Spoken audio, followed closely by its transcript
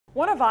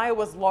One of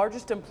Iowa's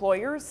largest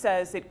employers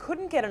says it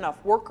couldn't get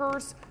enough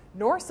workers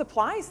nor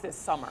supplies this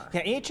summer.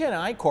 Yeah,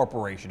 HNI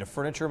Corporation, a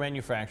furniture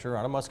manufacturer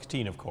out of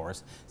Muscatine, of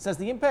course, says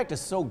the impact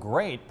is so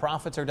great,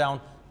 profits are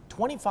down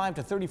 25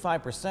 to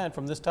 35%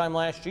 from this time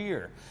last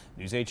year.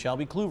 News 8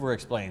 Shelby Kluver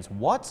explains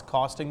what's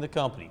costing the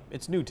company.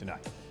 It's new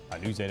tonight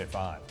on News 8 at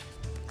 5.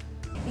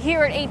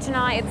 Here at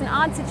HNI, it's an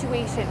odd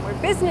situation where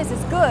business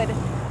is good,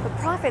 but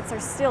profits are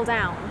still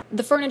down.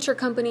 The furniture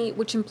company,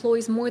 which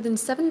employs more than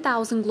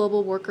 7,000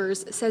 global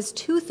workers, says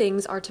two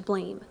things are to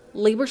blame: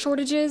 labor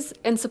shortages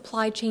and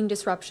supply chain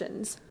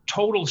disruptions.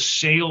 Total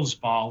sales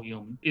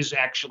volume is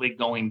actually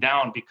going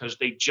down because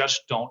they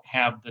just don't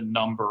have the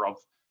number of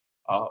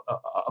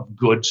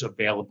goods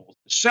available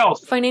to sell.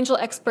 Financial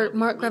expert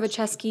Mark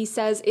Grevicheski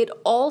says it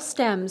all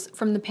stems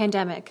from the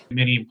pandemic.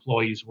 Many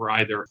employees were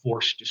either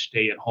forced to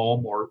stay at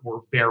home or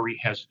were very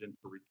hesitant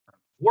to return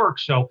to work.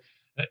 So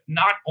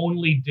not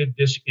only did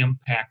this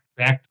impact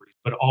factories,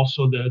 but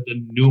also the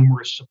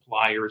numerous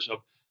suppliers of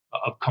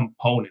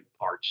component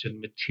parts and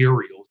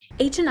materials.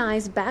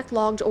 HNI's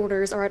backlogged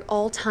orders are at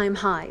all-time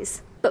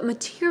highs, but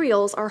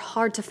materials are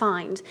hard to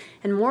find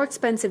and more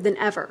expensive than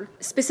ever,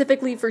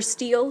 specifically for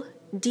steel,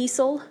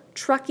 diesel,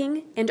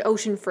 trucking, and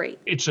ocean freight.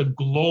 It's a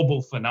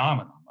global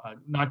phenomenon,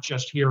 not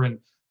just here in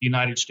the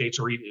United States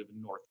or even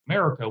North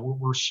America.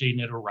 We're seeing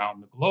it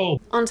around the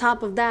globe. On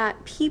top of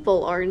that,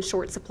 people are in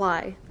short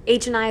supply.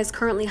 HNI is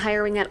currently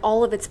hiring at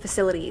all of its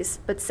facilities,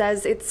 but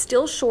says it's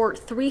still short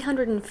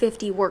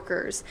 350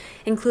 workers,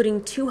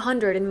 including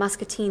 200 in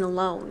Muscatine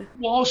alone.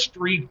 Wall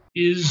Street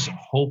is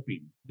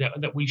hoping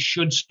that we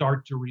should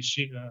start to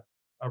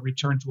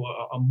return to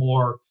a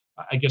more,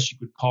 I guess you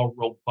could call,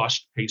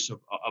 robust pace of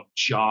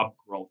job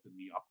growth in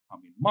the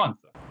upcoming month.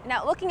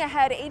 Now, looking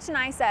ahead,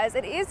 HNI says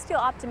it is still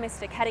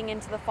optimistic heading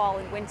into the fall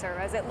and winter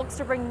as it looks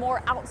to bring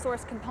more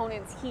outsourced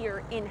components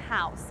here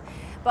in-house.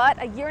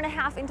 But a year and a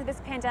half into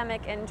this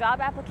pandemic, and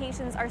job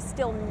applications are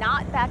still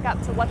not back up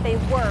to what they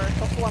were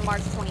before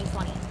March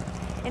 2020.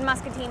 In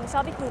Muscatine,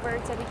 Shelby Kluver,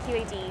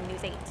 WQAD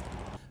News 8.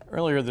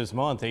 Earlier this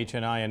month,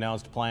 HNI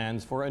announced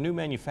plans for a new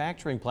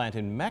manufacturing plant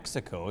in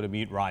Mexico to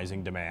meet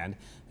rising demand.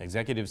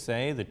 Executives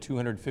say the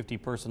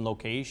 250-person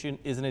location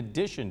is an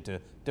addition to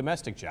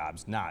domestic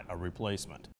jobs, not a replacement.